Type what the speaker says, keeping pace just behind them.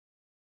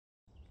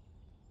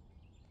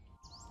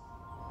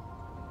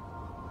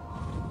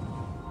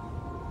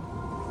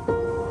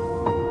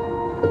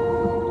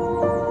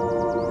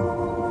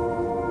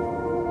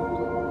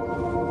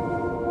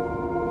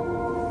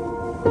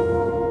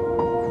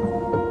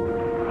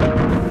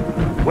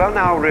Well,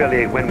 now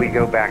really, when we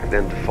go back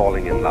then to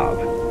falling in love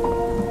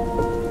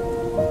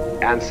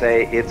and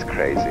say it's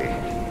crazy,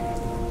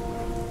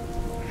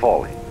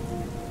 falling,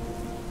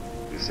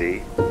 you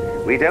see,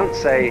 we don't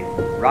say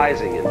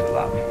rising into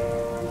love.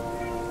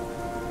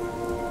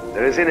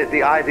 There is in it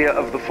the idea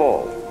of the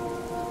fall.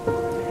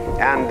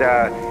 And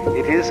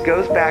it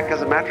goes back,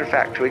 as a matter of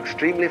fact, to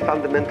extremely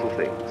fundamental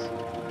things.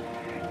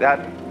 That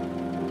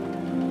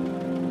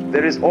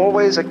there is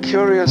always a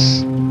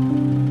curious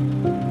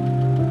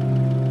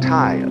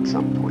tie at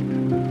some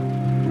point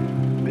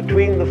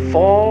between the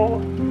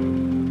fall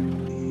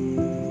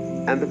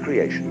and the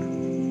creation.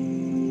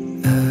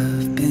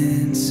 I've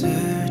been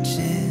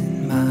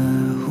searching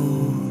my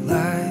whole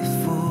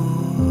life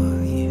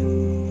for you,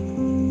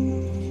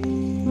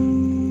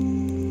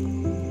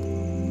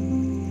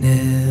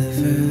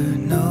 never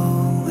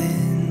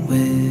knowing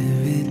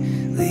where it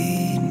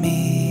lead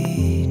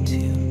me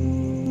to.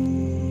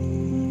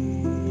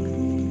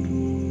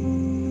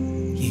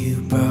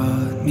 You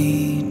brought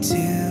me to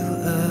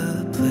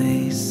a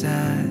place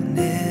I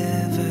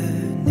never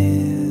knew.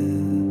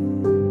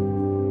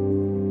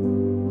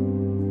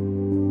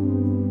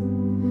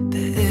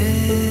 That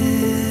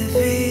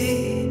every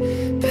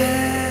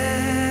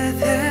path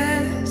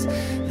has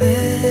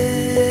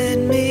led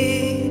me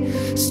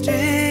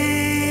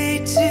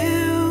straight to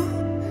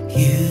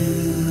you.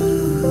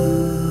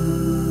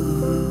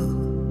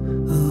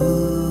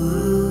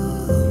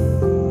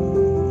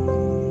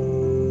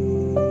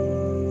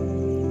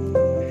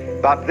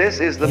 But this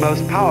is the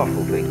most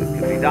powerful thing that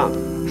can be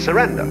done.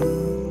 Surrender.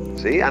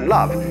 See? And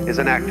love is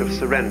an act of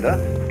surrender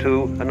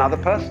to another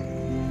person.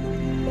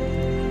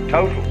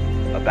 Total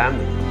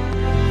abandonment.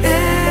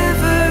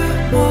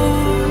 Evermore,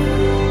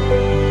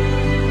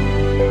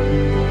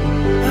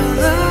 our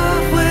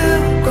love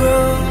will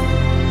grow.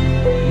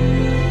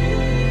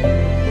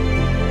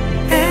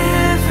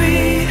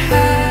 Every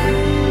high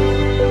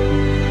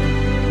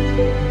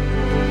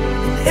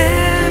and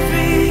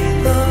every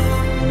low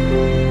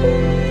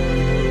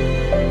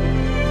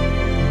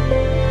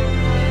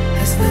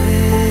has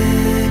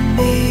led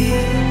me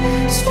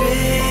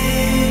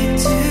straight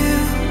to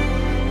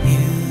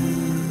you.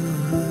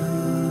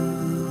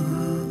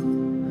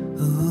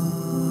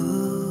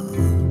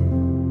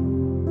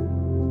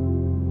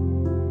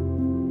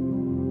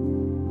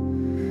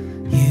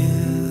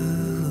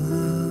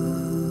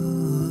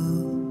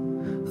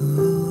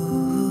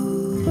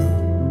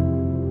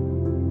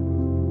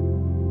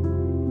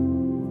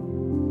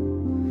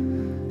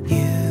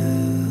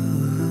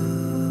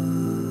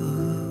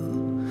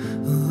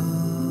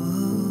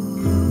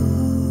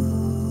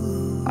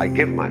 I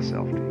give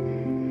myself to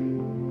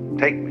you.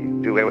 Take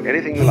me. Do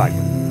anything you like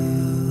with me.